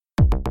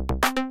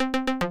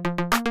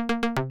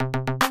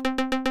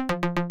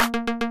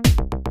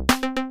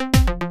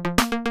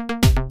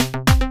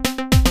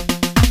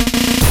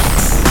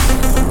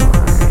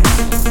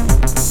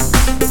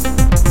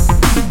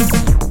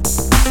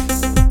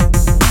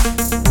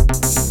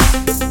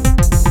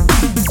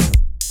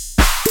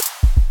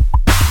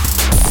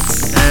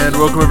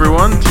welcome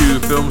everyone to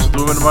Films with the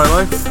Women of My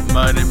Life.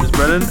 My name is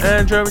Brennan,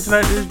 and joining me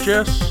tonight is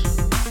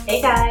Jess.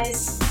 Hey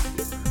guys.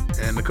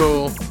 And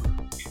Nicole.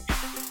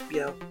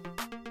 Yo.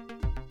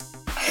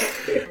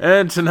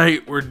 And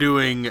tonight we're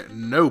doing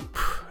Nope.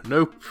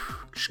 Nope.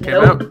 Just came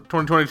out,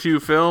 2022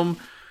 film.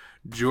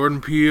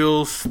 Jordan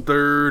Peele's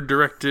third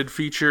directed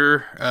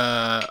feature.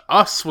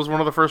 Us was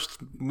one of the first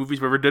movies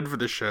we ever did for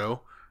this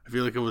show. I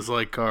feel like it was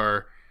like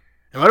it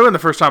might have been the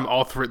first time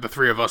the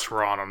three of us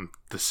were on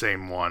the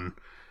same one.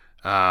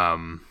 3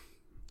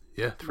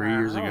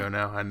 years ago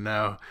now. I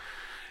know.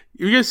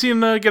 You guys seen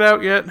Get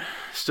Out yet?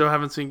 Still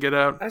haven't seen Get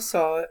Out? I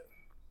saw it.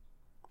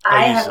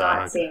 I have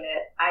not seen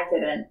it. I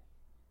didn't.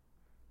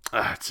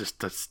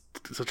 That's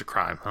such a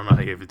crime. I don't know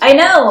how you I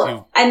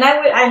know. I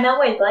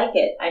know I'd like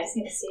it. I just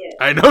need to see it.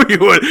 I know you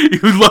would.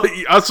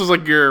 Us was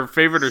like your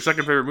favorite or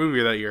second favorite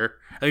movie that year.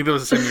 I think that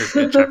was the same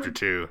year as Chapter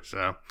 2.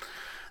 So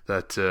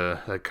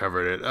that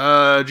covered it.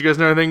 Did you guys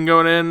know anything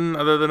going in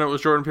other than it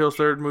was Jordan Peele's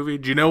third movie?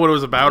 Do you know what it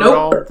was about at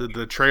all?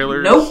 The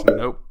trailers?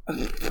 Nope.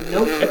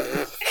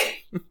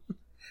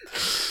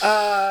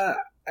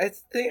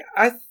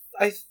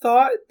 I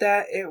thought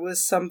that it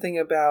was something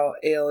about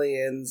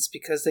aliens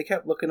because they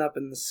kept looking up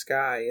in the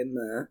sky in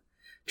the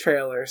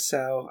trailer,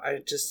 so I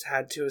just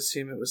had to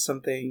assume it was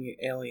something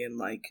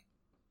alien-like.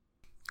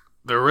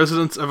 The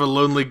residents of a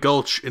lonely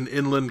gulch in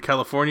inland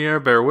California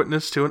bear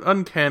witness to an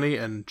uncanny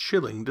and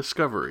chilling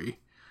discovery.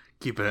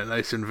 Keeping it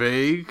nice and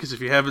vague, because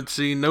if you haven't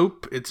seen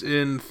Nope, it's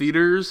in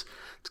theaters.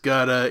 It's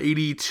got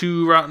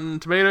 82 Rotten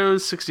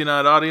Tomatoes,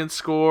 69 audience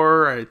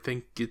score. I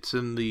think it's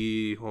in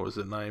the,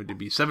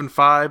 IMDb,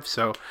 7.5,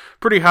 so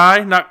pretty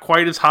high. Not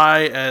quite as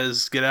high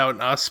as Get Out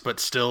and Us,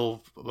 but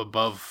still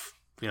above,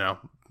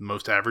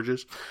 most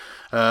averages.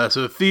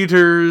 So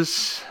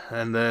theaters,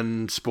 and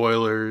then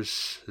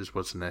spoilers is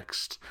what's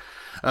next.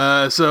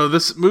 So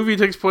this movie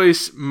takes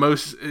place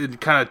in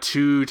kind of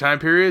two time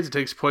periods. It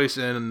takes place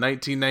in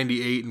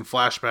 1998 in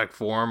flashback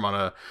form on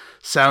a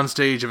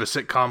soundstage of a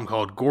sitcom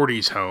called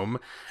Gordy's Home,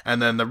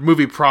 and then the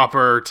movie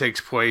proper takes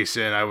place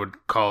in, I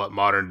would call it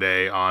modern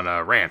day, on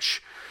a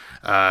ranch.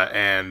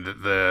 And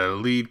the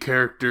lead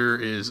character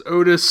is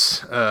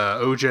Otis,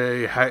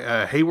 O.J.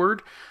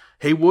 Haywood,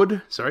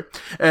 sorry,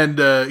 and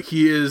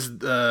he is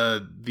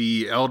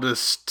the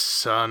eldest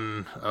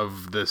son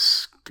of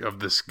this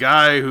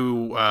guy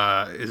who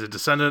is a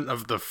descendant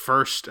of the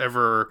first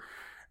ever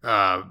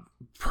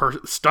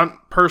stunt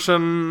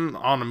person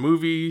on a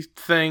movie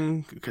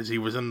thing, because he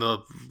was in the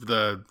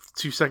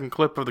 2-second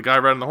clip of the guy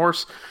riding the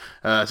horse.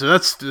 So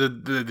that's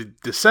the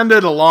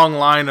descended a long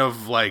line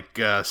of like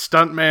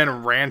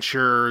stuntman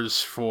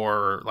ranchers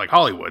for like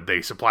Hollywood.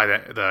 They supply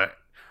the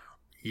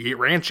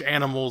ranch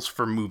animals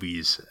for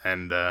movies,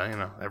 and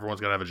everyone's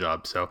got to have a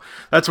job. So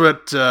that's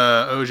what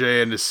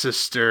OJ and his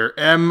sister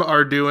M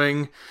are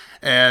doing,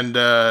 and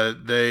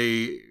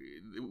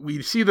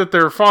we see that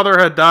their father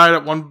had died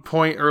at one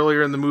point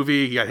earlier in the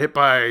movie. He got hit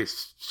by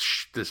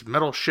this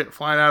metal shit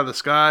flying out of the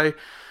sky,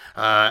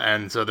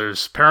 and so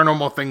there's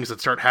paranormal things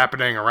that start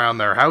happening around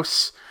their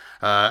house,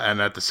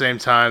 and at the same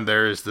time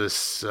there's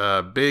this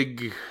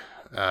big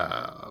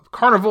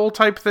carnival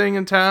type thing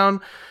in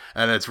town.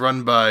 And it's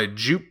run by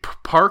Jupe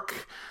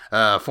Park,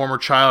 former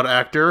child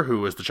actor, who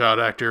was the child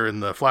actor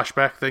in the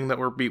flashback thing that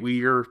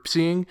we are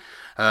seeing.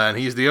 And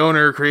he's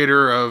the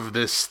creator of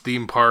this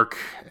theme park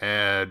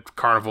and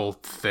carnival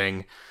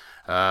thing.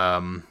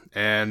 And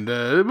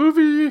the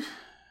movie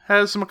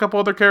has a couple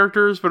other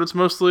characters, but it's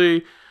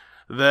mostly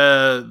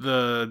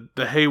the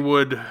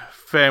Haywood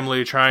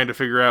family trying to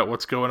figure out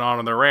what's going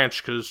on their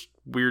ranch, because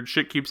weird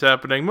shit keeps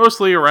happening,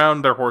 mostly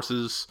around their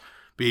horses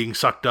being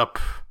sucked up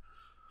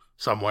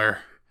somewhere.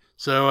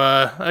 So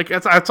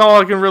that's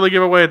all I can really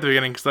give away at the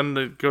beginning, because then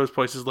it goes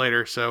places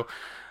later. So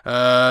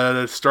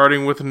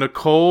starting with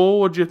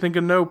Nicole, what'd you think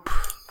of Nope?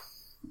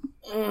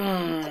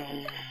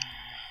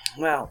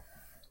 Well,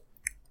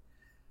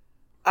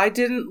 I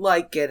didn't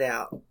like Get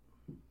Out,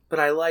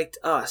 but I liked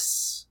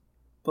Us.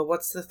 But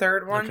what's the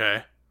third one?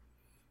 Okay.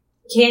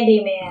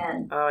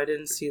 Candyman. Oh, I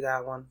didn't see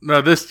that one.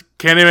 No, this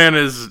Candyman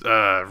is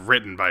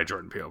written by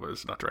Jordan Peele, but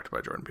it's not directed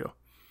by Jordan Peele.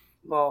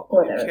 Well,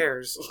 whatever. Who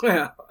cares?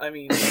 Yeah, I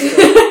mean...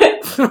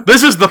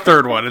 This is the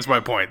third one, is my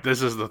point.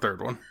 This is the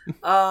third one.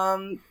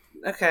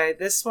 Okay,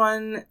 this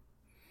one...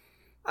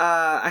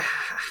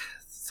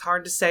 it's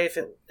hard to say if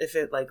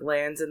it like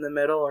lands in the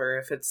middle or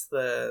if it's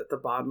the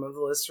bottom of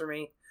the list for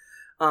me.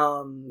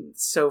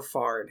 So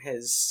far in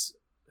his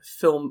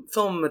film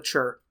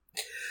mature.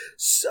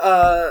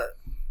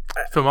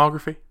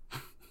 Filmography?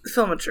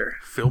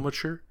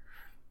 Filmature.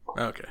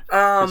 Okay.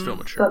 It's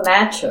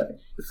Filmature.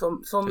 Film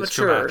It's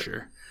mature.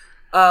 Filmature.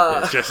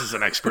 Yes, Jess is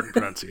an expert in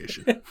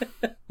pronunciation.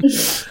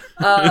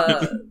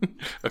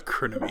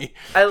 Acronym.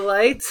 I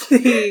liked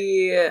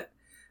the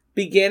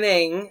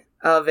beginning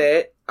of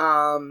it,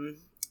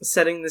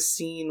 setting the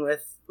scene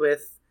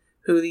with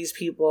who these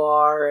people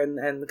are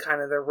and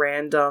kind of the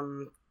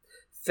random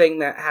thing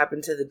that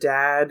happened to the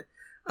dad.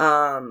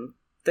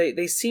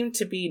 They seem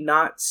to be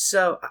not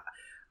so...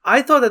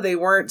 I thought that they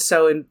weren't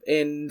so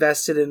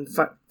invested in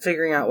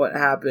figuring out what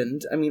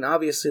happened. I mean,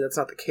 obviously that's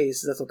not the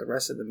case. That's what the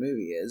rest of the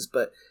movie is,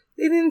 but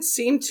they didn't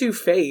seem too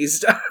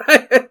phased.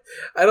 I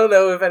don't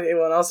know if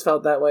anyone else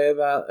felt that way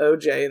about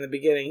OJ in the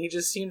beginning. He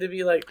just seemed to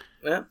be like,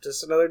 well,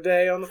 just another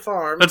day on the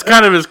farm. That's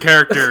kind of his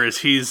character.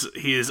 He is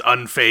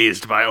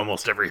unfazed by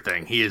almost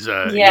everything. He is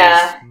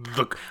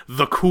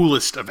the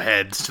coolest of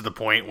heads to the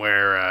point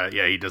where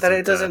he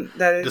doesn't.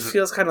 It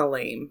feels kind of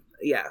lame.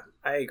 Yeah,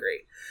 I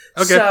agree.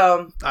 Okay,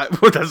 so,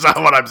 that's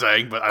not what I'm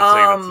saying, but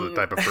I'm saying that's the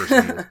type of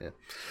person he is.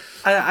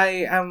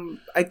 Yeah.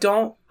 I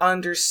don't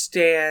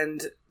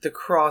understand the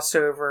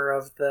crossover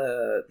of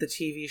the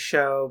TV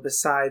show,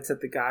 besides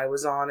that the guy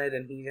was on it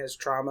and he has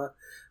trauma,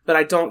 but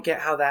I don't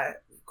get how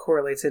that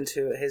correlates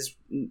into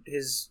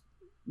his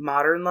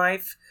modern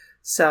life.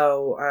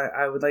 So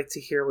I would like to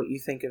hear what you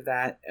think of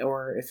that,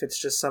 or if it's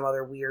just some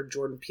other weird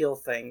Jordan Peele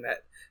thing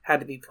that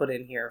had to be put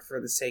in here for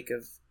the sake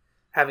of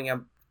having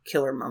a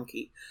killer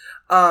monkey.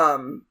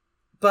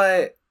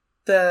 But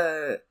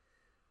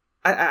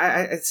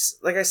it's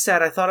like I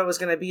said, I thought it was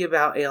going to be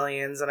about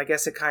aliens, and I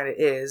guess it kind of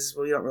is.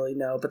 We don't really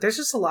know, but there's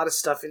just a lot of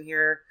stuff in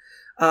here,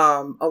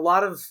 a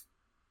lot of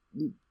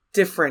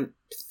different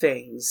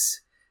things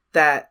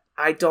that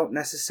I don't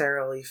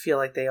necessarily feel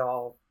like they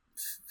all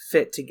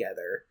fit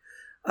together.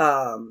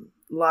 A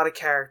lot of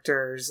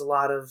characters, a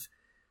lot of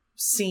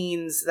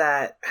scenes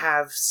that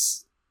have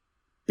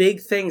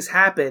big things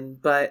happen,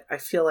 but I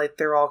feel like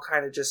they're all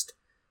kind of just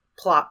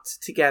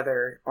plopped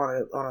together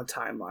on a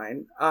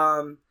timeline.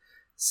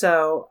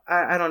 So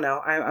I don't know.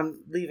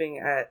 I'm leaving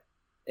at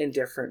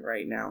indifferent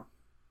right now.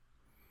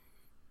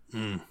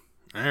 All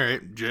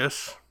right,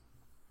 Jess.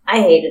 I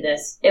hated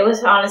this. It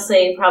was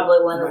honestly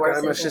probably one of the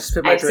worst things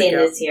I've seen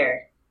this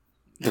year.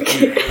 You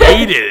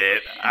hated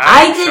it.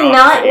 I did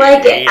not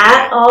like it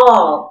at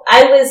all.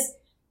 I was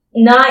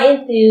not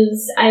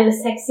enthused. I was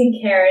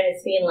texting Karen.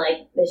 It's being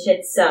like, the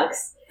shit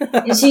sucks.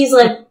 And she's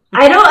like,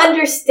 I don't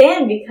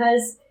understand,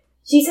 because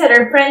she said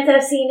her friends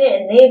have seen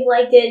it and they've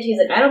liked it. She's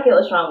like, I don't get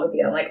what's wrong with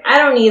you. I'm like, I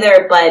don't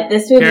either, but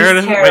this movie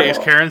is terrible. Wait, has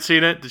Karen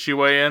seen it? Did she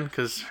weigh in?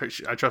 Because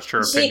I trust her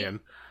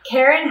opinion.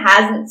 Karen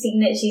hasn't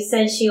seen it. She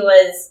said she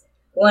was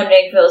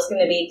wondering if it was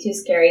going to be too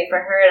scary for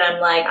her, and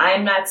I'm like,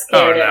 I'm not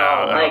scared at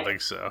all. I don't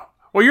think so.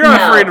 Well, you're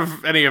not afraid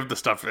of any of the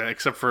stuff,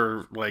 except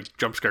for, like,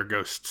 jump scare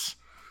ghosts.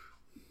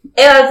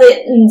 It was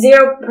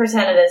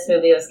 0% of this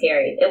movie was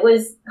scary. It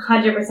was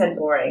 100%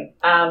 boring.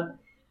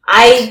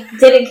 I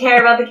didn't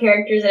care about the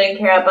characters. I didn't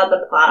care about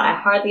the plot. I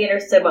hardly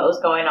understood what was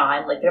going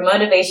on. Like, their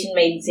motivation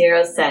made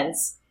zero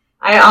sense.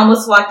 I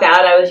almost walked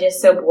out. I was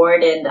just so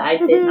bored, and I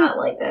did not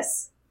like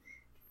this.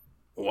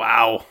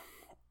 Wow.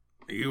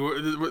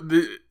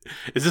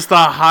 Is this the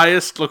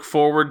highest look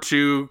forward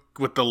to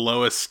with the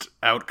lowest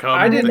outcome?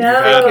 I didn't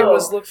think it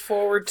was looked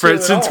forward to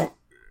at all.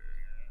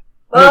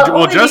 Well,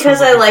 only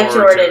because I like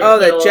Jordan. Oh,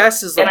 that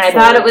Jess is looking forward to. And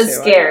I thought it was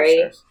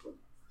scary.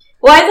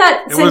 Well, I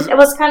thought it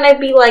was kind of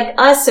be like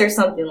Us or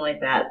something like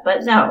that,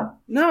 but no.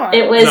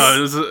 It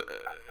was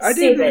I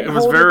didn't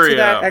hold it to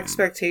that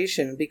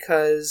expectation,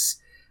 because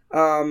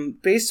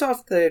based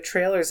off the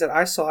trailers that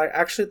I saw, I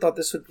actually thought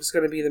this was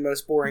going to be the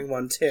most boring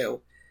one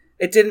too.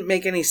 It didn't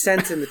make any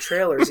sense in the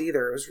trailers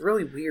either. It was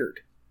really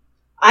weird.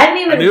 I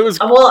didn't even.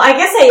 Well, I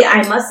guess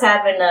I must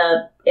have in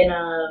a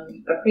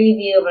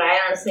preview, but I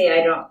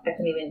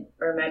couldn't even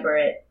remember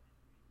it.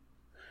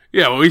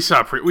 Yeah, well, we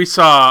saw.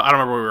 I don't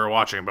remember what we were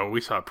watching, but we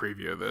saw a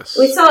preview of this.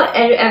 We saw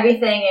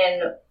everything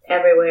and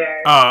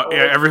everywhere. Oh,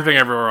 yeah, everything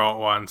everywhere all at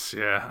once.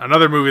 Yeah,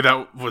 another movie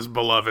that was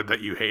beloved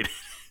that you hated.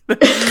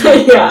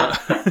 Yeah.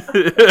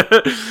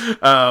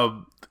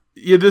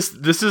 Yeah,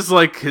 this is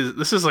like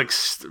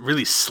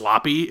really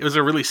sloppy. It was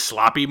a really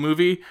sloppy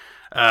movie.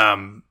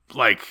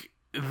 Like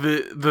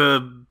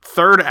the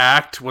third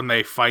act, when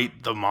they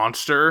fight the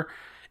monster,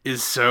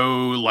 is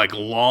so like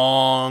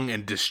long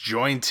and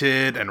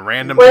disjointed and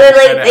random. Where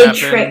they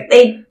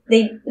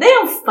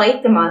don't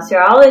fight the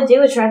monster. All they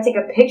do is try to take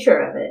a picture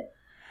of it.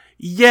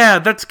 Yeah,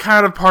 that's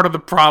kind of part of the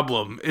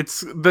problem.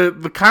 It's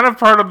the kind of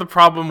part of the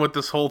problem with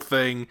this whole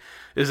thing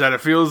is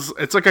that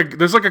there's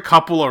like a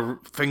couple of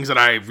things that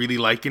I really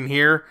like in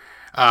here.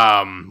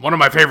 One of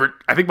my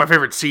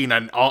favorite scene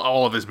in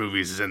all of his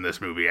movies is in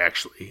this movie,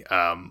 actually.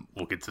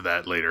 We'll get to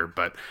that later,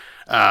 but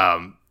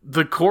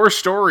the core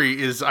story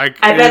is I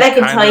bet I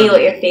can tell you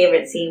what your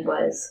favorite scene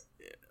was.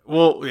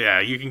 Well,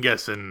 yeah, you can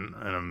guess in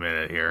a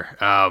minute here.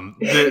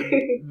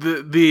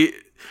 The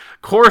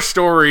core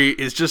story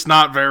is just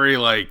not very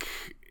like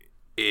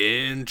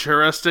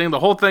interesting. The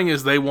whole thing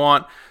is they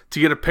want to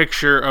get a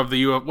picture of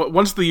the UFO.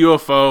 Once the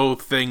UFO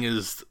thing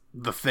is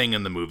the thing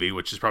in the movie,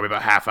 which is probably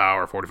about half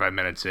hour, 45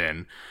 minutes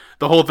in,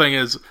 the whole thing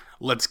is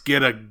let's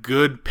get a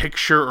good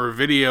picture or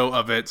video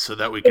of it so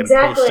that we can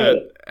post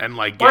it and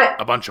like get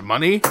a bunch of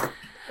money.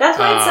 That's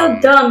why it's so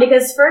dumb,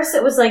 because first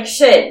it was like,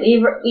 shit,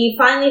 we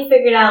finally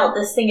figured out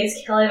this thing is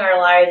killing our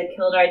lives, it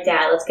killed our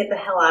dad, let's get the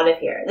hell out of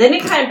here. Then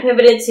it kind of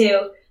pivoted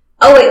to,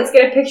 oh wait, let's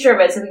get a picture of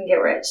it so we can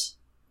get rich.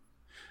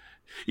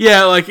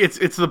 Yeah, like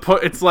it's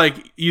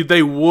like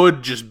they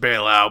would just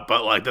bail out,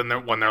 but like then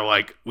when they're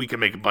like we can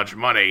make a bunch of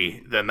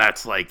money, then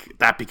that's like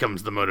that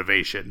becomes the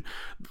motivation.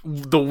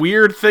 The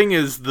weird thing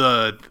is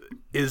the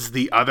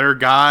other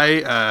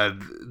guy,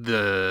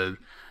 the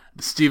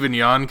Steven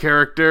Yeun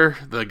character,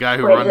 the guy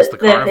who runs the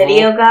carnival. The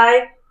video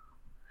guy.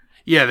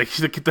 Yeah,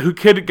 the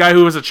kid guy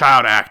who was a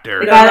child actor.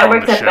 The guy that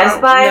worked at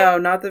Best Buy? No,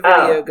 not the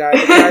video guy.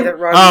 The guy that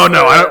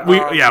runs we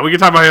can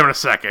talk about him in a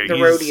second.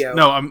 The rodeo.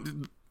 No,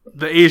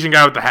 the Asian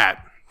guy with the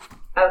hat.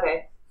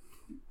 Okay.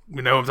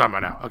 We know what I'm talking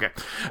about now. Okay.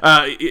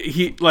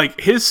 He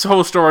like his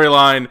whole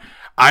storyline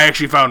I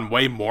actually found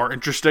way more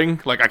interesting.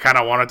 Like I kind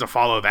of wanted to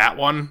follow that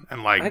one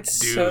and like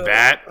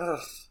that. Ugh.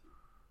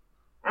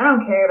 I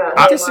don't care about.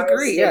 I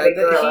disagree. Yeah,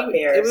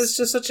 it was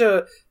just such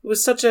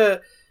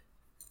a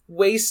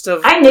waste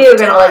of. I knew you were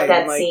gonna like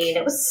that scene.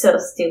 It was so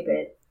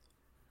stupid.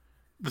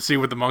 The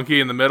scene with the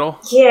monkey in the middle.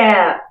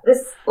 Yeah,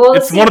 it's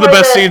one of the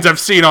best scenes I've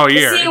seen all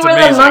year. The scene it's where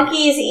amazing. the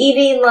monkey's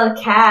eating the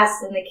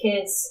cast and the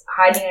kids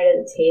hiding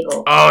under the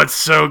table. Oh, it's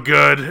so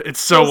good.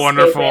 It's so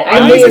wonderful.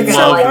 I knew you were gonna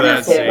love like that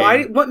that scene.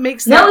 Why? What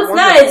makes that? No, it's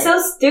wonderful? not. It's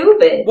so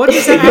stupid. What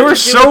does that? You were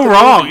so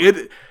wrong.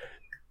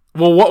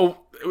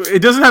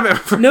 It doesn't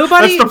have.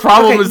 Nobody. That's the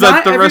problem. Okay, is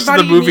that the rest of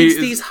the movie needs is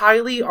these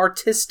highly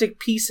artistic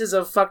pieces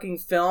of fucking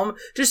film.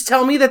 Just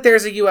tell me that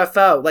there's a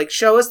UFO. Like,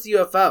 show us the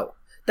UFO.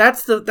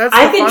 That's the.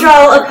 I could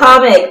draw a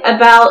comic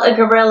about a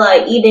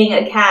gorilla eating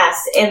a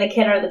cast and the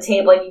kid under the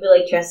table, and you'd be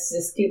like, "Jess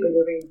is stupid.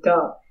 You're being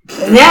dumb."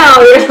 And now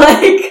you're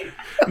like.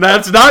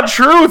 That's not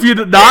true. If you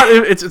did not,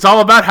 it's all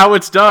about how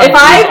it's done. If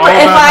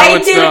I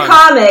did a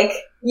comic,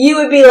 you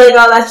would be like,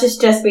 "Oh, that's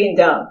just being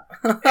dumb."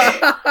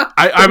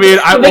 I mean,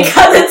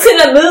 because it's in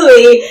a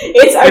movie,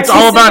 it's artistic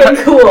all about, and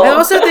cool. I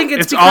also think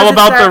it's all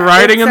about the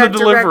writing and the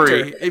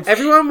delivery.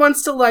 Everyone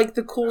wants to like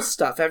the cool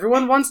stuff.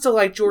 Everyone wants to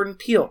like Jordan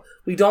Peele.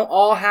 We don't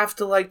all have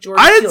to like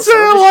Jordan Peele. I didn't say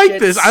I like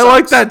this. Sucks. I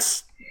like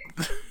that.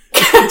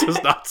 It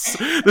does not.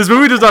 This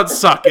movie does not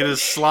suck. It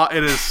is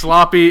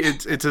sloppy.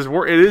 It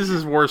is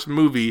his worst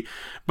movie.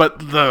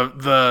 But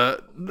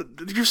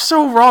you're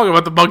so wrong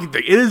about the monkey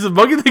thing. The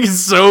monkey thing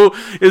is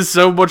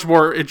so much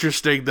more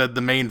interesting than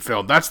the main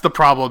film. That's the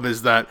problem.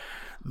 Is that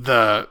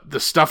the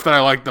stuff that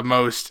I like the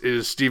most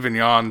is Steven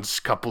Yeun's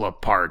couple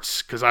of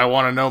parts because I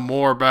want to know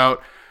more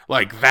about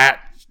like that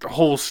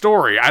whole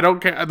story. I don't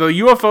care the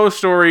UFO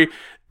story.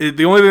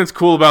 The only thing that's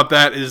cool about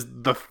that is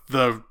the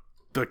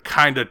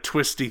kind of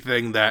twisty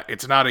thing that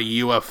it's not a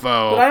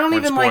UFO. But I don't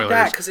even like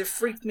that because it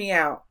freaked me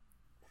out.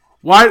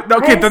 Why?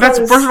 Okay, that's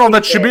first of all,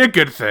 that should be a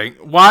good thing.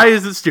 Why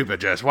is it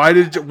stupid, Jess? What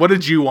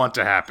did you want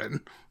to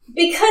happen?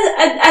 Because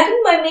I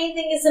think my main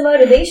thing is the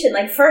motivation.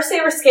 Like, first they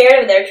were scared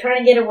of it, they were trying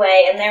to get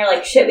away, and they were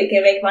like, shit, we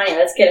can make money,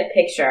 let's get a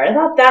picture. I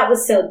thought that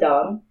was so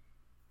dumb.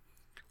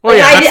 Well,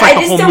 yeah, that's like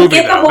the whole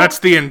movie, though. That's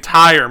the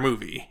entire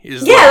movie.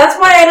 That's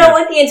why I don't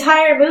like the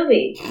entire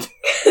movie.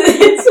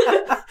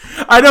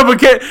 I know,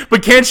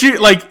 but can't you,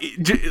 like,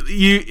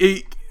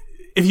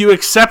 if you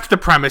accept the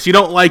premise, you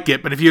don't like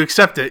it, but if you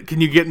accept it, can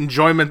you get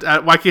enjoyment?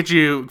 Why can't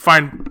you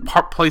find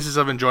places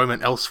of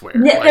enjoyment elsewhere?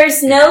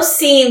 There's no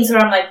scenes where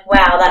I'm like,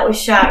 wow, that was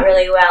shot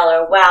really well,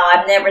 or wow,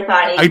 I've never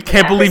thought I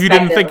can't believe you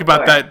didn't think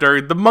about that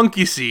during the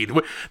monkey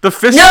scene. The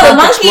fist bump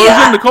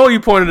explosion, Nicole, you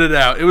pointed it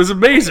out. It was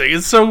amazing.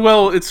 It's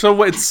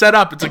set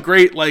up. It's a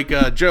great, like,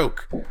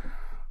 joke.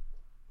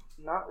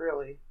 Not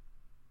really.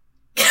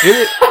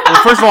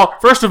 Well,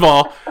 first of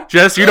all,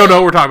 Jess, you don't know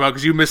what we're talking about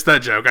because you missed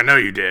that joke. I know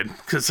you did.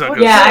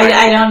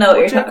 I don't know what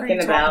you're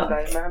talking about.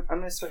 I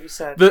missed what you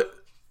said.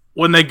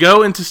 When they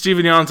go into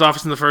Steven Yeun's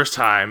office the first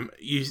time,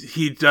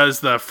 he does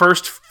the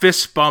first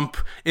fist bump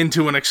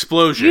into an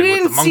explosion. You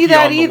didn't with the monkey see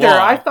that on the either. wall.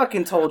 I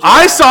fucking told you.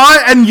 I saw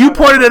it, and you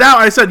pointed it out.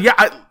 I said, "Yeah."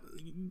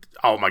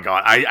 Oh my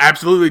god, I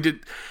absolutely did.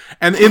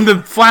 And in the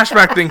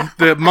flashback thing,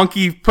 the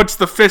monkey puts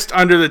the fist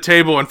under the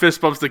table and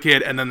fist bumps the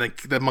kid, and then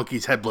the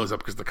monkey's head blows up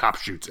because the cop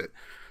shoots it.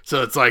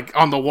 So it's like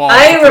on the wall.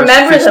 I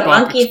remember the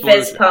monkey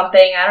fist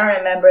pumping. I don't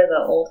remember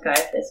the old guy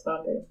fist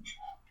pumping.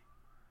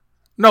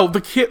 No,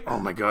 the kid. Oh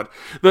my god!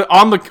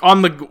 On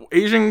the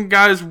Asian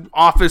guy's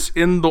office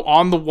on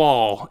the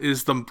wall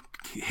is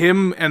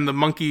him and the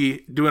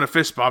monkey doing a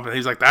fist bump, and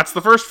he's like, "That's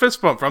the first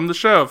fist bump from the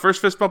show.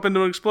 First fist bump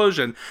into an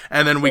explosion."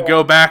 And then we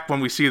go back when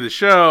we see the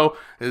show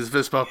is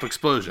fist bump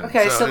explosion.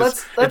 Okay, so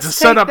let's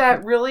take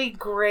that really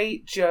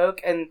great joke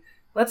and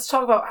let's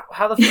talk about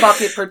how the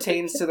fuck it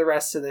pertains to the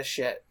rest of this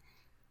shit.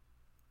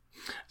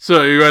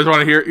 So you guys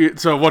want to hear?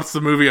 So what's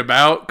the movie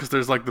about? Because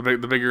there's like the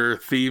bigger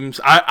themes.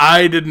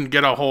 I didn't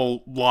get a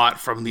whole lot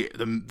from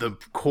the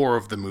core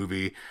of the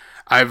movie.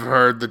 I've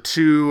heard the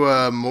two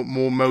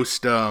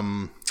most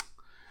talked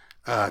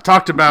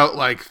about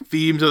like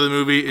themes of the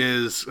movie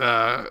is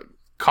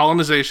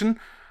colonization,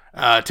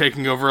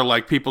 taking over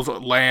like people's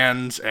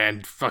lands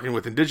and fucking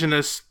with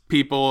indigenous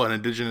people and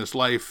indigenous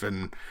life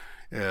and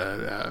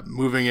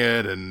moving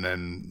it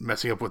and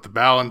messing up with the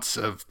balance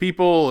of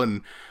people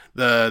and.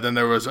 Then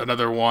there was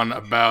another one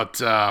about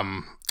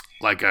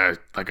like a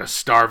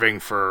starving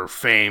for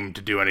fame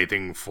to do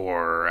anything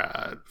for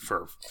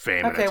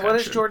fame. Okay, and what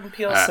does attention. Jordan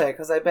Peele say?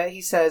 Because I bet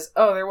he says,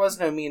 "Oh, there was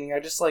no meaning. I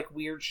just like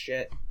weird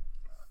shit."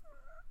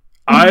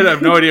 I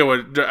have no idea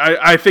what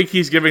I think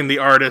he's giving the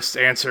artist's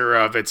answer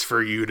of it's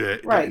for you to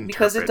Right,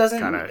 because it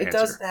doesn't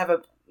have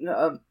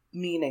a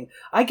meaning.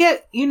 I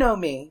get, you know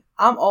me,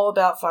 I'm all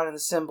about finding the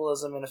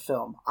symbolism in a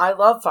film. I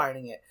love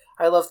finding it.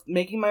 I love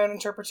making my own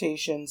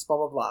interpretations, blah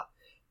blah blah.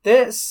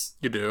 There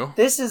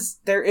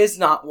is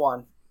not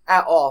one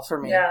at all for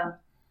me. Yeah.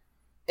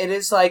 It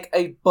is like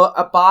a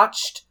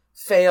botched,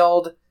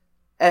 failed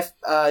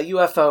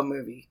UFO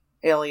movie,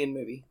 alien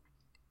movie.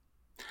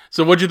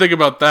 So what'd you think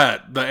about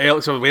that?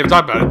 So we haven't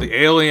talked about it. The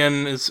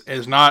alien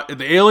is not.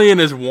 The alien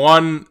is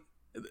one.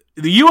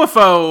 The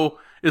UFO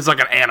is like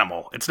an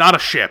animal. It's not a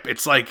ship.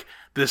 It's like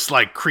this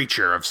like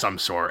creature of some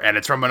sort, and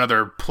it's from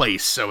another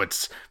place. So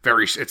it's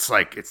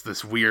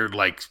this weird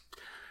like.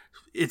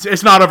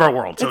 It's not of our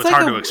world, so it's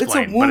hard to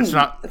explain. But it's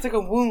not. It's like a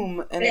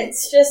womb, and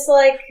it's just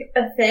like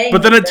a thing.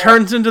 But then it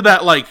turns into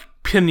that like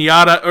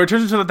pinata, or it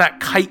turns into that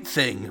kite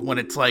thing when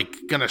it's like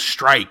gonna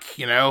strike.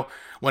 You know.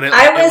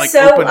 I was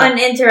so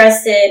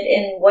uninterested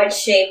in what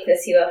shape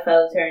this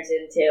UFO turns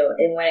into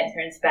and when it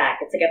turns back.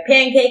 It's like a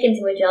pancake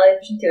into a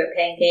jellyfish into a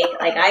pancake.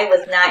 Like, I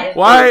was not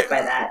influenced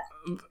by that.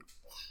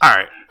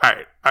 Alright.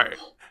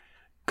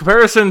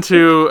 Comparison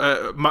to,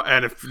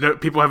 and if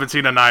people haven't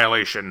seen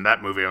Annihilation,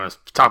 that movie, I'm going to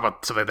talk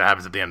about something that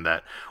happens at the end of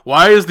that.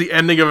 Why is the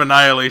ending of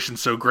Annihilation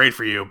so great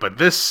for you, but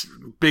this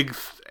big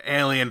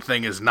alien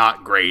thing is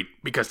not great?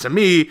 Because to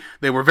me,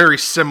 they were very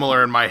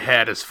similar in my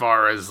head as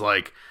far as,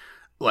 like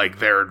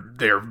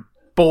they're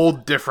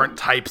bold, different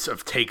types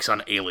of takes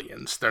on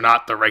aliens. They're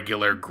not the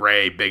regular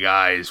gray, big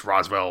eyes,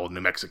 Roswell,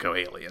 New Mexico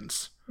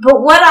aliens.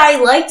 But what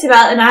I liked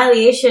about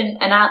Annihilation,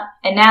 how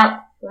do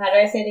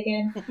I say it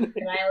again?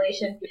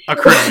 Annihilation.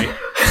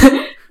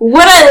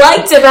 What I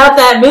liked about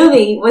that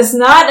movie was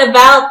not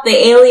about the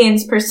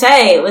aliens per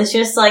se. It was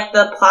just like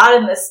the plot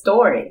and the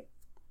story.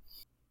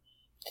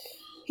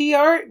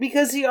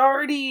 Because he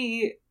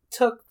already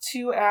took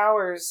 2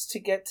 hours to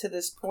get to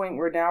this point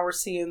where now we're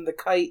seeing the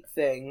kite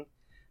thing.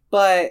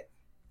 But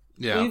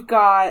we've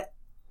got...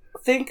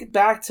 Think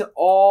back to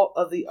all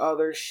of the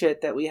other shit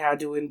that we had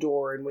to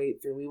endure and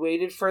wait through. We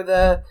waited for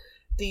the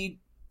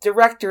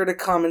director to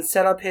come and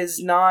set up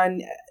his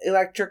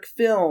non-electric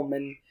film,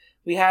 and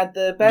we had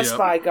the Best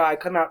Buy guy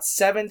come out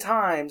 7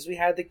 times. We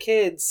had the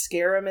kids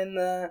scare him in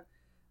the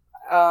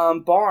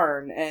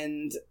barn,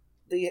 and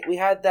we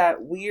had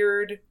that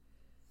weird...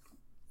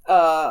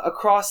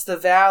 across the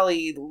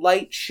valley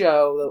light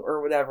show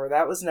or whatever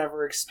that was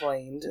never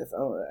explained.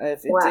 If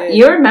it did.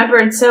 You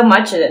remembered so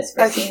much of this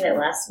for seeing it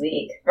last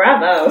week.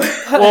 Bravo.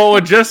 Well,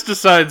 when Jess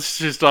decides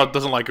she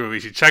doesn't like a movie,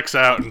 she checks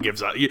out and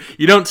gives up.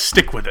 You don't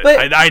stick with it.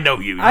 I know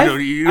you.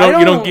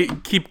 You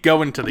don't keep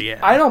going to the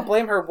end. I don't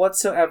blame her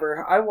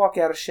whatsoever. I walk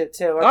out of shit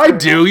too. I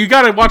do. You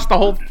gotta watch the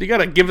whole. You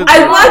gotta give it.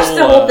 I watched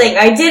the whole thing.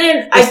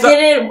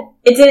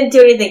 It didn't do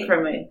anything for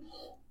me.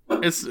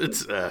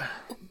 It's.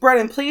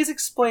 Brennan, please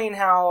explain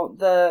how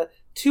the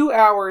 2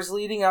 hours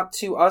leading up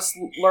to us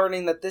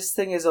learning that this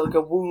thing is like a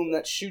womb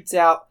that shoots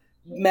out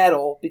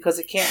metal because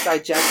it can't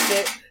digest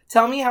it.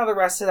 Tell me how the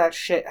rest of that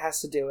shit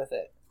has to do with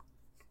it.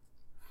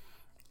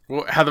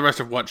 Well, how the rest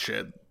of what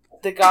shit?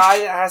 The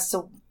guy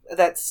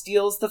that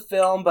steals the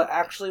film but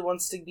actually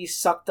wants to be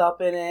sucked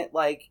up in it,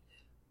 like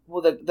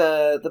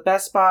the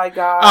Best Buy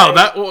guy. Oh,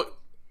 that.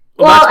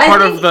 Well, I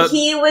think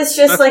he was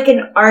just like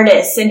an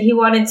artist, and he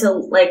wanted to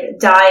like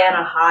die on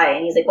a high,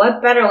 and he's like,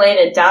 "What better way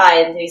to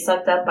die than to be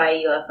sucked up by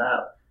a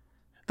UFO?"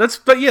 That's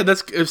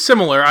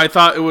similar. I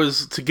thought it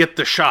was to get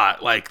the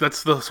shot. Like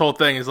that's the whole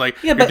thing. Is like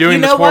you're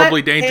doing this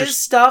horribly dangerous. His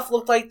stuff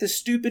looked like the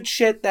stupid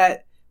shit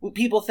that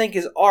people think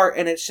is art,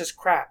 and it's just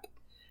crap.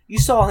 You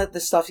saw the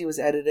stuff he was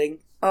editing.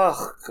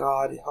 Oh,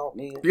 God, help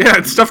me. Yeah,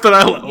 it's stuff that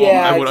I love.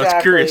 Yeah, I was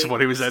curious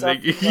what he was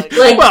editing.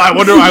 Like, well, I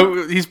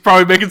wonder, he's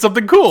probably making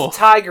something cool.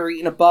 Tiger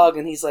eating a bug,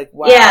 and he's like,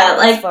 wow. Yeah,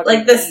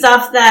 like the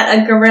stuff that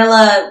a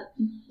gorilla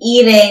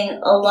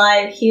eating a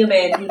live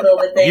human, people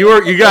would think.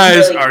 You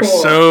guys really are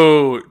cool.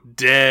 So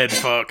dead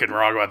fucking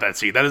wrong about that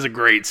scene. That is a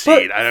great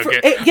scene.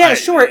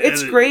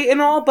 It's great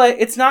and all, but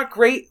it's not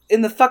great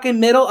in the fucking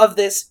middle of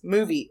this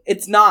movie.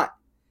 It's not.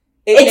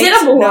 It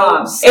didn't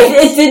belong.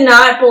 It did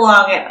not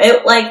belong.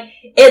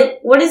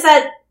 What is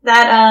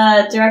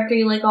that director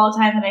you like all the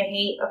time that I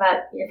hate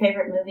about your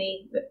favorite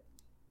movie?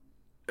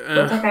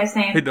 What's that guy's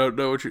name? I don't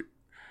know what your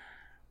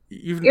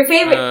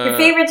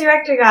favorite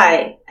director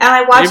guy. And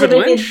I watched David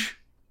Lynch?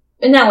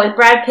 with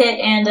Brad Pitt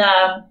and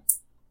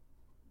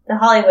the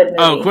Hollywood movie.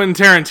 Oh, Quentin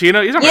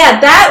Tarantino?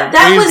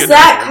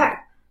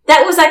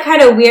 That was that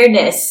kind of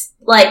weirdness.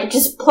 Like,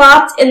 just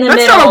plopped in the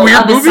middle. That's not a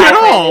weird movie at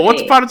all.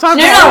 Once Upon a Time.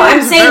 No,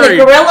 I'm saying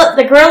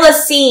the gorilla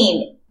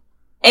scene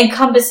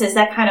encompasses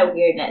that kind of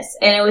weirdness,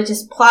 and it was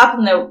just plopped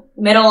in the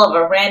middle of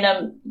a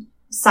random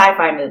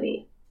sci-fi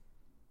movie.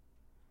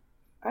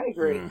 I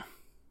agree.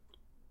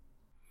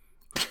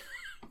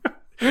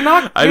 You're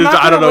not I going don't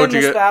know to what win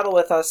you this get. battle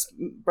with us,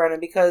 Brennan,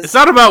 because... It's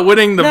not about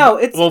winning the... No,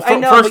 it's... Well, I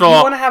know, first but of all...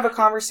 you want to have a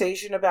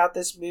conversation about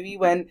this movie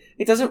when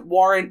it doesn't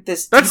warrant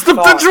this That's deep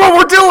thought. That's what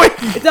we're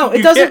doing! No,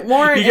 it doesn't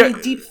warrant any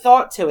deep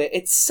thought to it.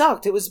 It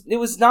sucked. It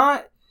was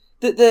not...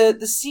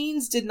 The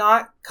scenes did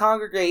not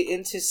congregate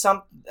into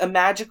a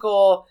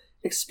magical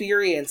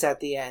experience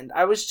at the end.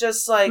 I was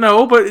just like...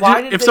 No, but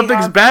if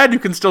something's have... bad, you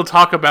can still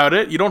talk about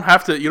it. You don't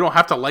have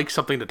to like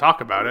something to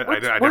talk about it.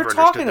 We're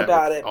talking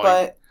about it,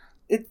 but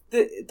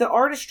the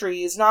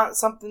artistry is not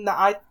something that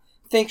I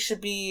think should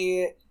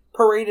be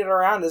paraded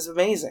around as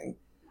amazing.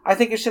 I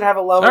think it should have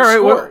a lower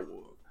score.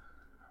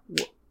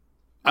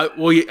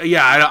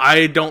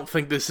 I don't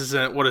think this is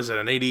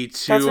an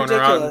 82 on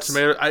Rotten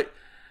Tomatoes.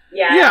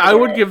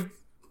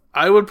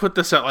 I would put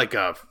this at like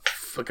a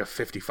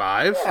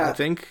 55. Yeah. I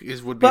think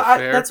would be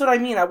fair. That's what I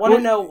mean. I want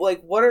to know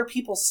what are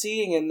people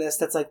seeing in this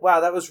that's like,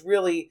 wow, that was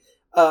really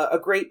a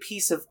great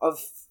piece of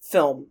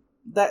film.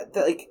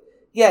 The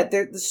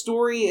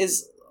story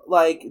is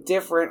like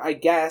different, I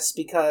guess,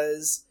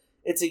 because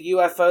it's a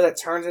UFO that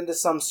turns into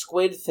some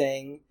squid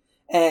thing,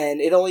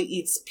 and it only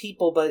eats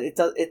people, but it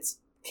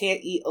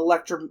can't eat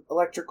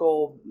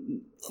electrical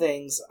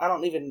things. I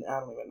don't even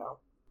know.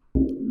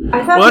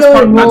 I thought the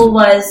only rule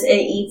was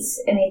it eats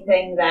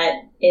anything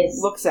that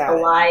is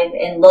alive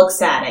and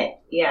looks at it.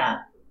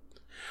 Yeah.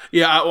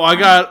 Yeah, well,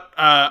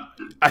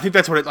 I think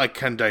that's what it like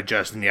can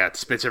digest, and it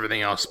spits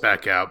everything else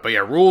back out. But yeah,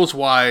 rules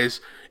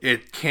wise,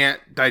 it can't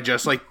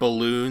digest like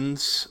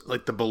balloons,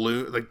 like the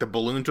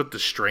balloons with the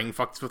string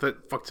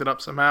fucks it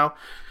up somehow.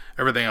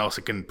 Everything else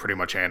it can pretty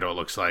much handle. It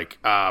looks like.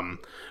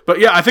 But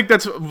yeah, I think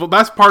that's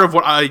part of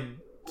what I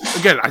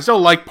still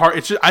like part.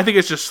 I think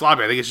it's just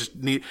sloppy. I think it's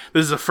just this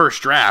is a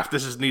first draft.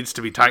 This needs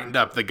to be tightened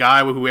up. The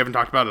guy who we haven't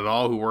talked about at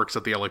all, who works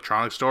at the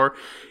electronics store,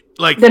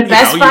 like the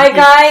Best Buy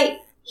guy,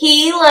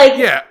 he like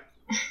yeah.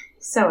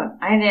 So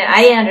I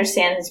didn't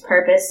understand his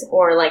purpose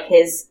or like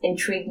his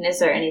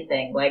intrigueness or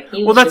anything. Like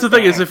he was well, that's the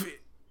thing there. is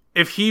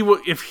if he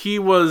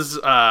was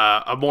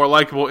a more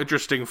likable,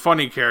 interesting,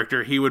 funny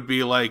character, he would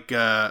be like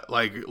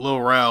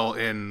Lil Rel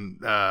in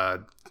Get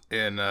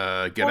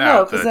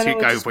Out, the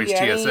guy who plays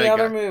TSA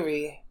guy.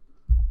 Movie.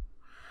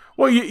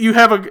 Well, you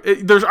have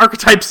there's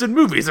archetypes in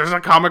movies. There's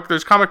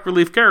comic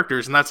relief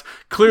characters, and that's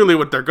clearly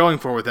what they're going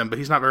for with him. But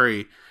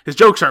his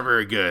jokes aren't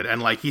very good,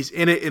 and like he's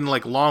in it in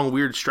like long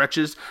weird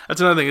stretches. That's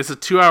another thing. It's a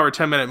 2-hour,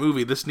 10-minute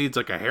movie. This needs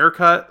like a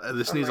haircut.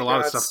 This needs a lot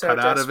of stuff cut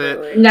out of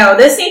it. No,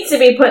 this needs to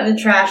be put in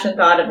the trash and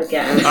thought of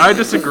again. I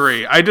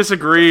disagree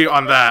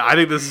on that. I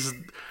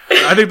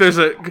think there's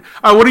a.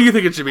 What do you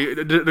think it should be,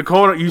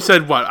 Nicole? You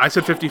said what? I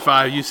said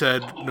 55. You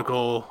said,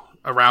 Nicole,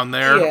 around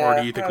there,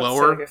 or do you think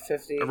lower? Like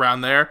 50.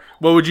 Around there.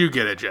 What would you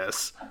get it,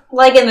 Jess?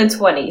 Like in the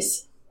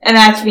 20s, and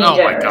that's being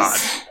generous. My god.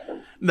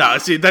 No,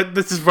 see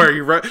this is where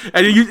you're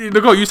and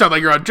Nicole, you sound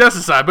like you're on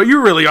Jess's side, but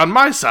you're really on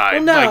my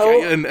side. Well, no,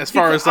 like, and as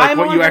far as like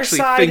what you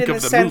actually think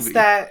of the movie,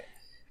 that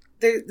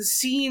the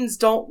scenes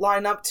don't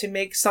line up to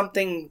make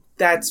something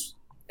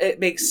it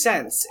makes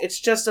sense. It's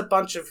just a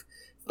bunch of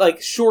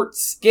like short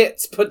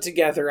skits put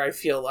together, I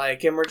feel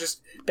like, and we're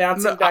just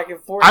bouncing back and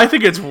forth. I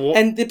think it's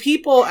and the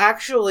people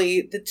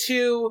actually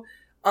the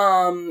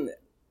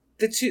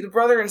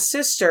brother and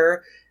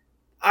sister,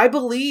 I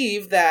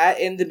believe that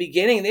in the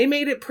beginning they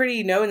made it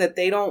pretty known that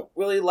they don't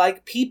really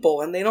like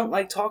people and they don't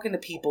like talking to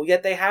people,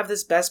 yet they have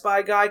this Best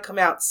Buy guy come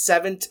out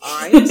 7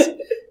 times.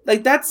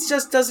 Like that's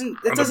just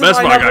doesn't line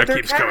up with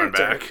their character. Coming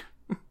back.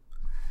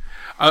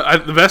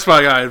 The Best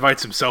Buy guy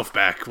invites himself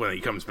back when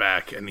he comes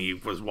back, and he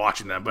was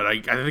watching them. But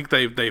I think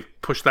they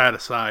pushed that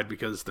aside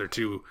because they're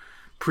too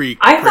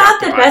I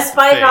thought the Best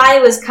Buy guy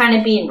was kind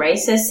of being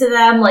racist to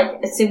them, like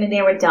assuming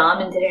they were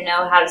dumb and didn't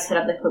know how to set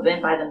up the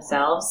equipment by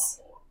themselves.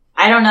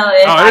 I don't know.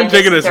 I didn't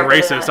take it as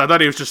racist. I thought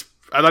he was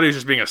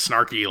just being a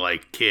snarky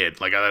like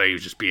kid. Like I thought he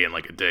was just being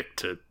like a dick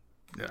to,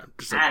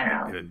 just like, I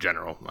don't know. in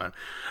general.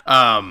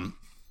 I'm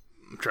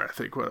trying to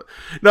think what.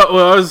 No,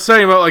 what I was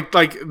saying about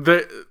like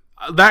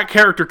that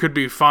character could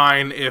be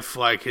fine if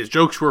like his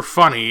jokes were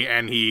funny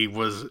and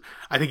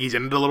I think he's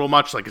in it a little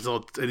much. Like it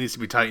needs to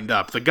be tightened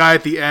up. The guy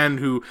at the end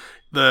who's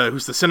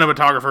the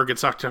cinematographer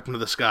gets sucked up into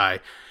the sky.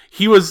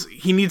 He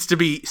needs to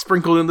be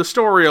sprinkled in the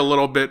story a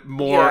little bit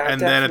more, and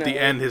definitely. Then at the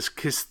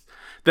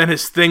end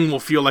his thing will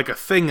feel like a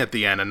thing at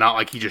the end, and not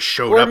like he just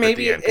showed up at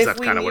the end. Because that's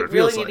kind of what it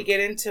feels like. Really need to get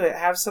into it.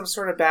 Have some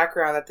sort of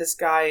background that this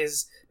guy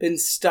has been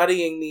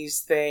studying these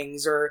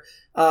things, or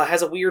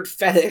has a weird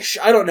fetish.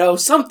 I don't know,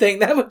 something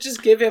that would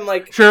just give him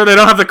like. Sure, they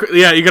don't have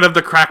you could have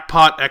the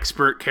crackpot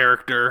expert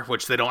character,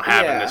 which they don't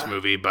have in this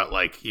movie, but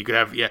like you could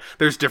have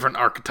there's different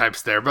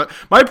archetypes there. But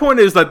my point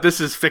is that this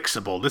is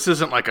fixable. This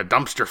isn't like a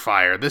dumpster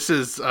fire. This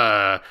is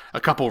a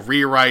couple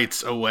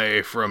rewrites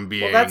away from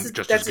being just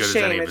as good as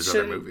any of his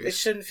other movies. It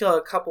shouldn't feel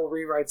a couple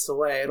rewrites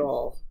away at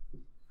all.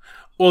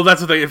 Well,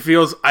 that's the thing. It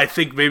feels, I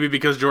think, maybe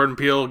because Jordan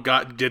Peele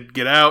did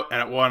Get Out and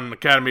it won an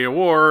Academy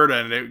Award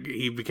and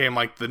he became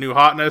like the new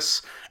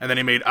hotness, and then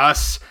he made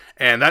Us,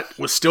 and that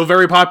was still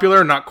very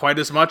popular, not quite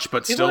as much,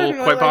 but still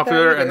quite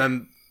popular. And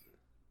then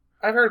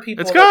I've heard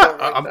people don't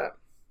like that.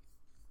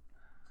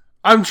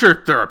 I'm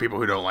sure there are people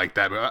who don't like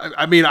that, but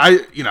I mean,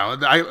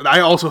 I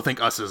also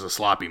think Us is a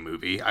sloppy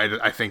movie.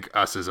 I think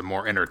Us is a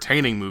more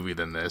entertaining movie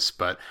than this,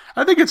 but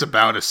I think it's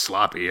about as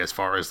sloppy as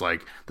far as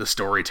like the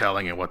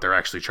storytelling and what they're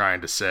actually trying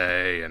to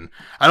say. And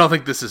I don't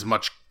think this is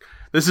much.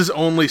 This is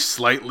only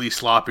slightly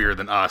sloppier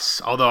than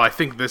Us, although I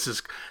think this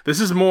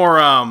is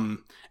more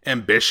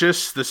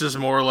ambitious. This is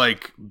more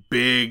like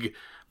big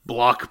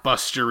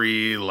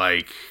blockbustery,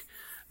 like.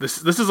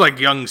 This is like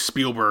young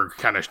Spielberg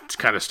kind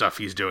of stuff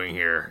he's doing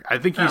here. I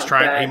think he's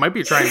trying. God. He might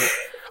be trying.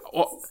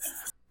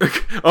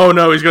 Oh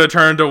no, he's going to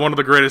turn into one of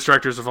the greatest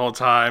directors of all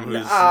time, who's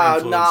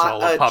influenced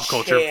all of pop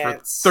culture for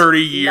 30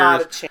 years.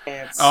 Not a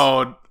chance.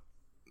 Oh,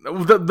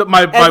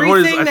 my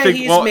point is, I think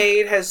he's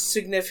made has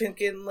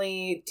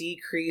significantly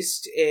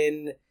decreased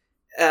in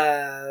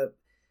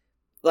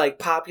like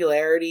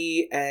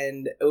popularity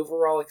and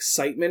overall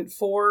excitement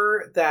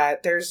for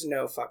that. There's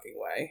no fucking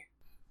way.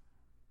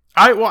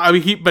 I'm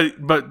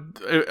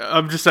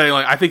just saying,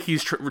 like, I think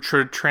he's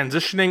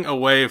transitioning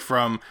away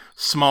from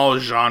small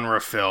genre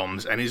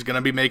films, and he's going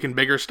to be making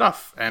bigger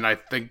stuff. And I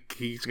think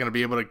he's going to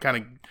be able to kind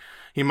of,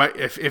 he might,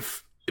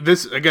 if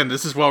this, again,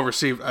 this is well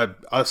received.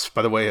 Us,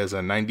 by the way, has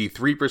a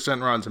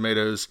 93% Rotten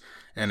Tomatoes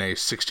and a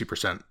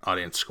 60%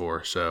 audience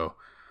score. So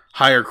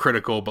higher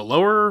critical, but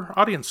lower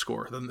audience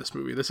score than this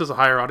movie. This is a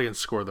higher audience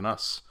score than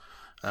Us.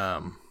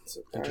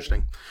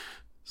 Interesting.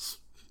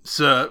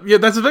 So yeah,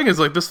 that's the thing. Is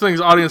like this thing's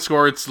audience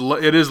score. It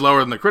is lower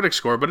than the critic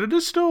score, but it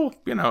is still,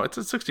 it's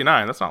at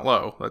 69. That's not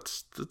low.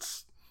 That's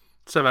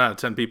 7 out of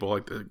 10 people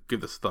like to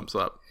give this a thumbs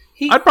up.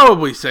 I'd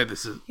probably say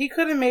this is. He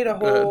could have made a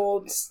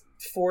whole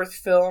fourth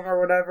film or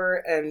whatever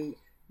and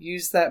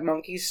used that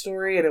monkey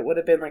story, and it would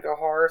have been like a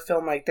horror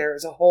film. Like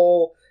there's a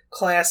whole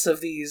class of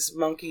these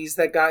monkeys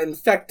that got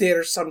infected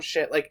or some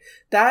shit like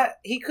that.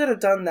 He could have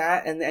done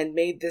that and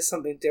made this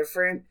something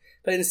different.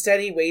 But instead,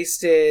 he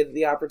wasted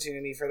the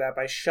opportunity for that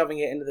by shoving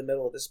it into the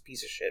middle of this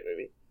piece of shit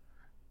movie.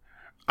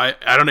 I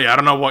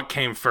don't know what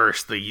came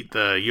first, the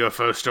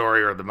UFO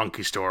story or the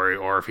monkey story,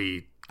 or if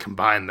he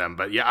combined them.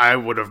 But yeah, I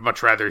would have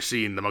much rather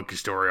seen the monkey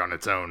story on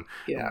its own.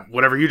 Yeah,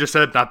 whatever you just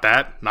said, not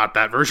that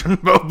version,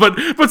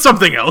 but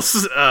something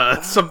else,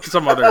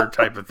 some other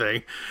type of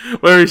thing.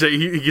 Where you say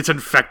he gets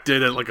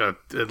infected at like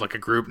a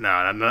group.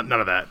 No, none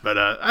of that. But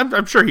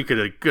I'm sure he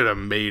could have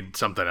made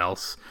something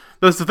else.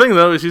 That's the thing,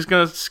 though, is he'll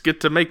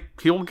get to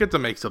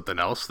make something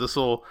else. This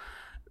will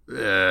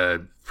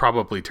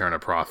probably turn a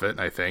profit,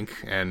 I think,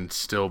 and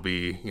still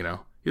be,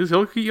 he'll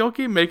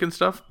keep making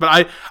stuff.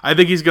 But I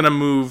think he's going to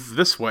move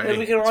this way. And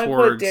we can only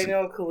put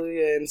Daniel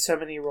Kaluuya in so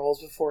many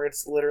roles before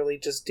it's literally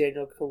just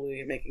Daniel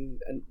Kaluuya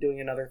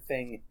doing another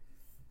thing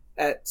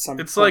at some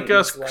point in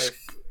his life.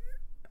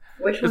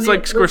 It's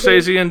like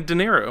Scorsese and De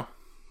Niro.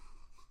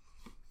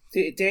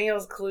 Daniel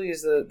Kaluuya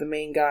is the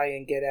main guy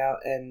in Get Out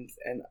and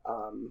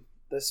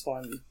this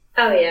one.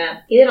 Oh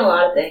yeah, he did a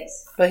lot of things.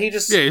 But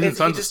he's in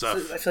tons of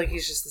stuff. I feel like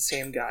he's just the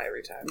same guy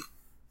every time.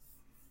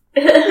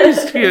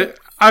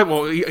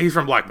 He's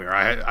from Black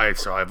Mirror.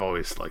 So I've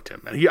always liked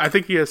him, and I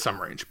think he has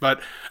some range.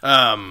 But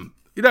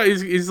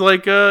he's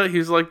like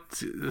it's like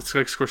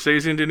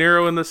Scorsese and De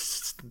Niro in the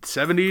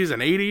 70s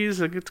and 80s.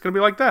 Like, it's gonna be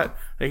like that.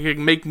 He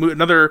can make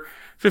another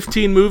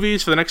 15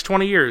 movies for the next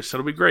 20 years. So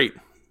it'll be great.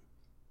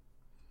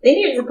 They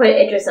needed to put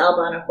Idris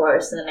Elba on a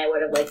horse, and then I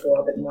would have liked it a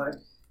little bit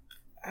more.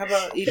 How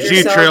about Did you see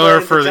a trailer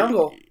for the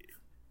Jungle?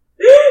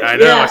 I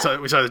know. Yeah.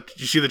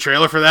 Did you see the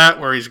trailer for that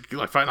where he's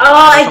like fighting?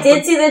 I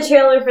did see the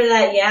trailer for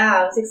that.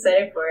 Yeah, I was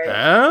excited for it.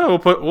 Yeah,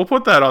 we'll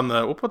put that on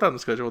the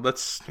schedule.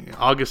 That's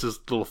August is a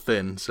little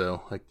thin,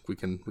 so like we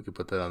can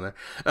put that on there.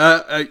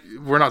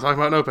 We're not talking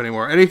about Nope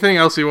anymore. Anything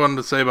else you wanted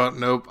to say about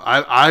Nope?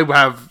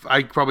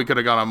 I probably could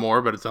have gone on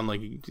more, but it sounds like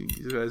you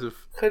guys have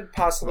could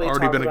possibly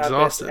already talk been about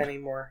exhausted this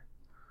anymore.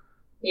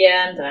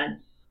 Yeah, I'm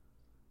done.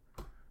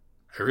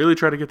 I really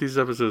try to get these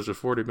episodes to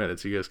 40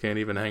 minutes. You guys can't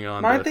even hang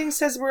on. My thing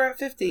says we're at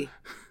 50.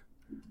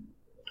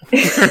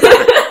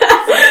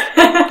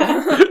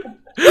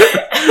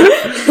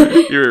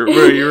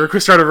 you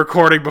started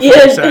recording before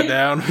you sat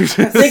down. It's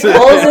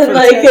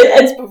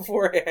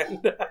beforehand.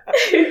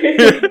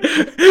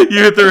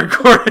 You hit the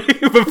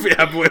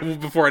recording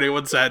before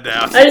anyone sat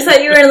down. I just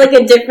thought you were in like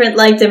a different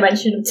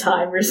dimension of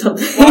time or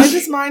something. Why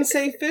does mine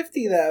say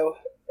 50 though?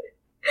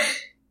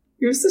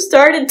 You must have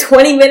started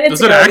 20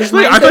 minutes ago. Does it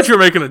actually? I thought you were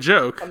making a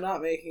joke. I'm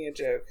not making a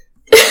joke.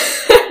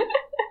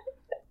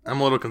 I'm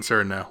a little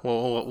concerned now.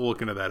 We'll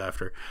look into that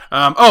after.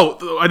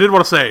 I did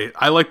want to say,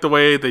 I like the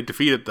way they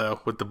defeat it, though.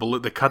 With the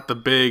balloon, they cut the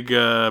big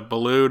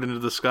balloon into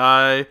the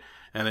sky,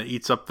 and it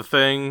eats up the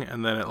thing,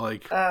 and then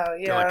it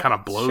kind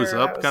of blows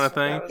up kind of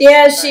thing.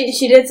 Yeah,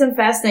 she did some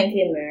fast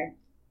thinking there.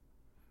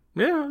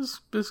 Yeah,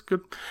 it's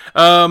good.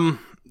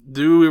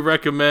 Do we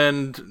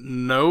recommend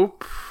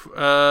Nope,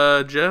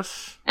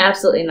 Jess?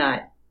 Absolutely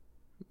not.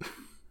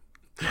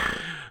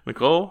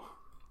 Nicole?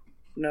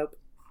 Nope.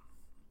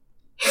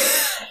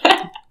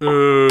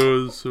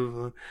 So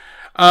fun.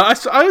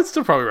 I would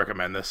still probably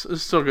recommend this.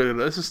 It's still good.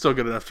 This is still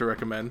good enough to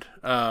recommend.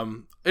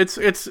 It's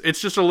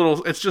just a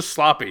little. It's just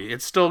sloppy.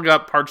 It's still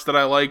got parts that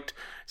I liked.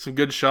 some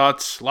good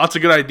shots, lots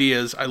of good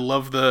ideas. I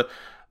love the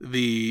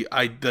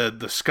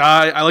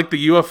sky. I like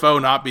the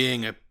UFO not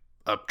being a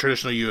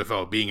traditional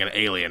UFO, being an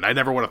alien. I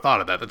never would have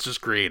thought of that. That's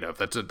just creative.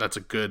 That's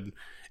a good,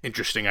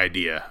 interesting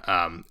idea.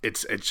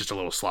 It's just a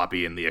little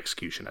sloppy in the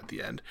execution at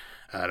the end.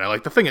 And I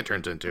like the thing it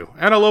turns into.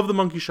 And I love the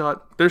monkey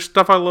shot. There's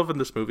stuff I love in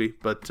this movie,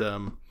 but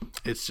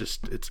it's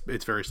just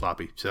it's very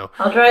sloppy. So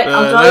I'll draw you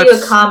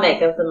a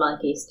comic of the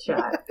monkey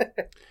shot.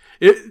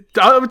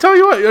 I'll tell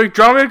you what, like,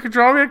 draw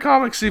me a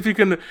comic. See if you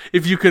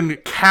can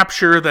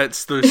capture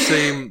those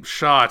same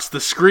shots, the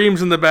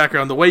screams in the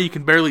background, the way you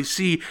can barely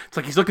see. It's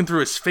like he's looking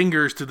through his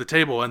fingers to the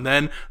table, and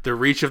then the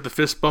reach of the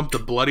fist bump, the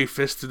bloody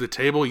fist through the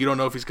table. You don't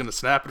know if he's gonna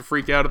snap and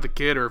freak out at the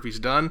kid or if he's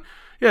done.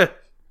 Yeah,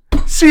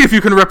 see if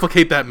you can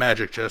replicate that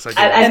magic, Jess. I'm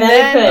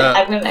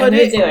gonna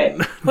do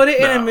it. Put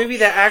it in a movie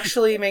that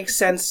actually makes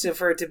sense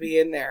for it to be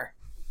in there.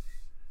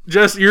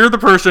 Jess, you're the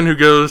person who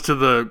goes to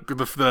the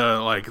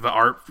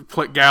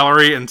art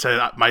gallery and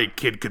said, "My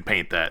kid could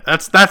paint that."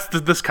 That's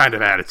this kind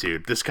of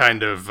attitude, this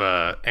kind of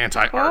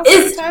anti-art.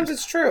 Sometimes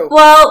it's true.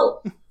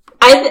 Well,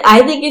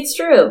 I think it's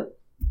true.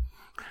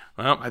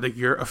 Well, I think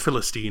you're a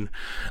Philistine.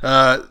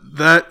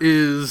 That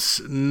is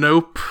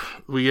Nope.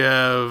 We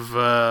have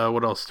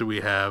what else do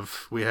we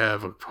have? We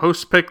have a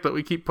host pick that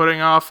we keep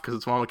putting off because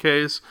it's one of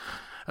McKay's.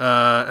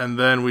 And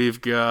then we've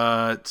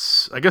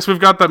got, I guess we've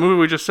got that movie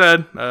we just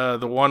said,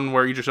 the one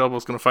where Idris Elba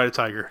is going to fight a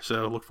tiger.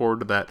 So look forward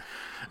to that.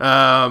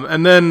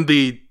 And then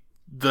the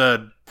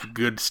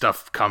good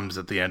stuff comes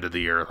at the end of the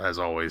year, as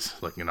always,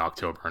 like in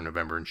October and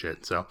November and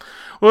shit. So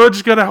we'll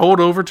just got to hold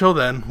over till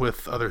then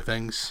with other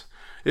things.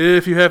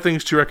 If you have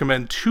things to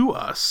recommend to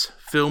us,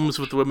 Films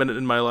with the Women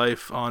in My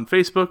Life on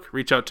Facebook.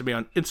 Reach out to me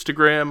on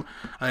Instagram.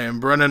 I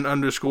am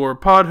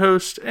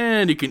Brennan_podhost,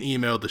 and you can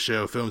email the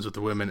show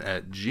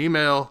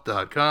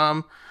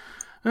filmswiththewomen@gmail.com.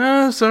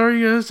 Sorry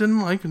you guys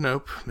didn't like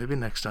Nope. Maybe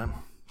next time.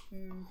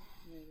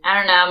 I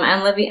don't know.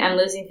 I'm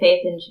losing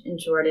faith in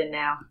Jordan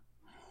now.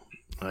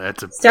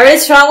 Started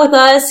strong with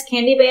us.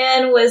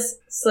 Candyman was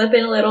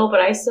slipping a little, but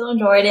I still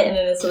enjoyed it, and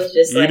then this was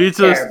just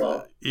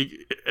terrible.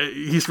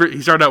 He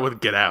started out with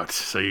Get Out,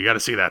 so you got to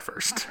see that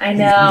first. I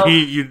know.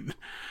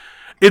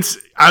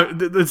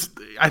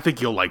 I think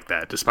you'll like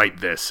that.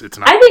 Despite this, it's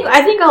not. I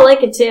think I'll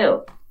like it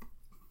too.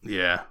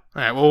 Yeah.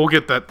 All right. Well, we'll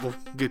get that. We'll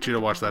get you to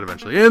watch that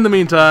eventually. In the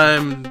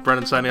meantime,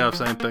 Brennan signing off,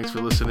 saying thanks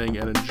for listening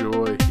and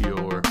enjoy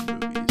your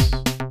movies.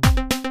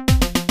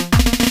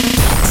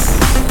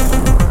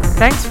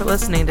 Thanks for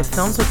listening to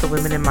Films with the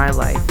Women in My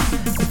Life.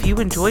 If you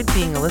enjoyed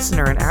being a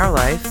listener in our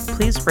life,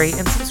 please rate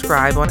and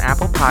subscribe on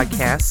Apple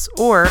Podcasts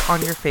or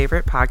on your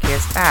favorite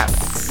podcast app.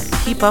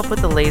 Keep up with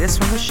the latest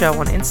from the show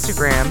on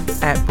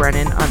Instagram at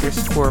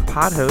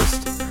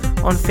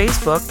Brennan_podhost, on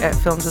Facebook at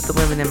Films with the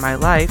Women in My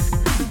Life,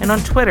 and on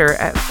Twitter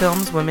at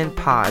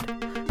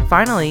FilmsWomenPod.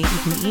 Finally, you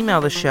can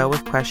email the show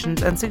with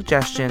questions and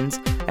suggestions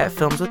at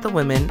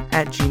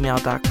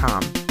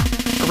filmswiththewomen@gmail.com.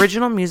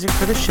 Original music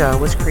for the show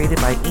was created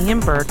by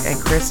Ian Burke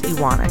and Chris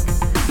Iwanek.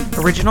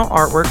 Original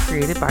artwork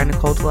created by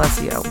Nicole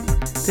D'Alessio.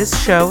 This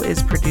show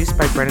is produced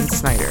by Brennan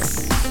Snyder.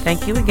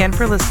 Thank you again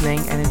for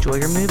listening and enjoy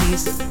your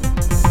movies.